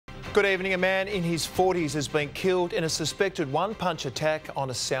Good evening. A man in his 40s has been killed in a suspected one-punch attack on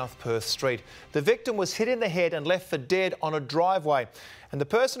a South Perth street. The victim was hit in the head and left for dead on a driveway. And the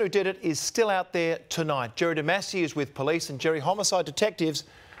person who did it is still out there tonight. Jerry DeMasi is with police, and Jerry, homicide detectives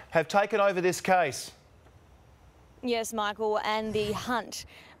have taken over this case. Yes, Michael, and the hunt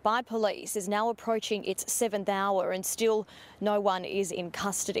by police is now approaching its seventh hour and still no one is in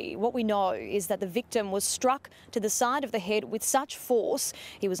custody. What we know is that the victim was struck to the side of the head with such force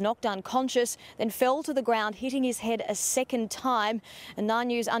he was knocked unconscious, then fell to the ground, hitting his head a second time. And 9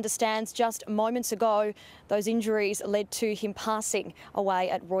 News understands just moments ago those injuries led to him passing away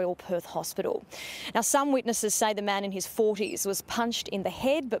at Royal Perth Hospital. Now, some witnesses say the man in his 40s was punched in the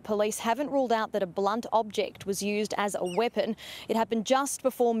head, but police haven't ruled out that a blunt object was used as a weapon. It happened just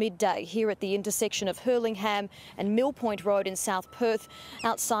before midday here at the intersection of Hurlingham and Mill Point Road in South Perth,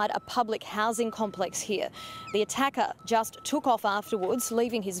 outside a public housing complex here. The attacker just took off afterwards,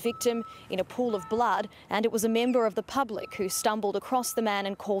 leaving his victim in a pool of blood, and it was a member of the public who stumbled across the man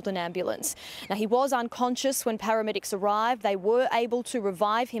and called an ambulance. Now, he was unconscious when paramedics arrived. They were able to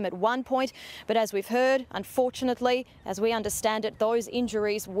revive him at one point, but as we've heard, unfortunately, as we understand it, those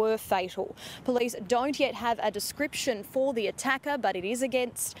injuries were fatal. Police don't yet have a description for the attacker, but it is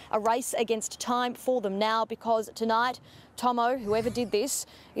a race against time for them now, because tonight, Tomo, whoever did this,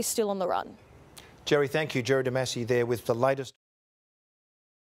 is still on the run. Jerry, thank you. Jerry DeMasi there with the latest.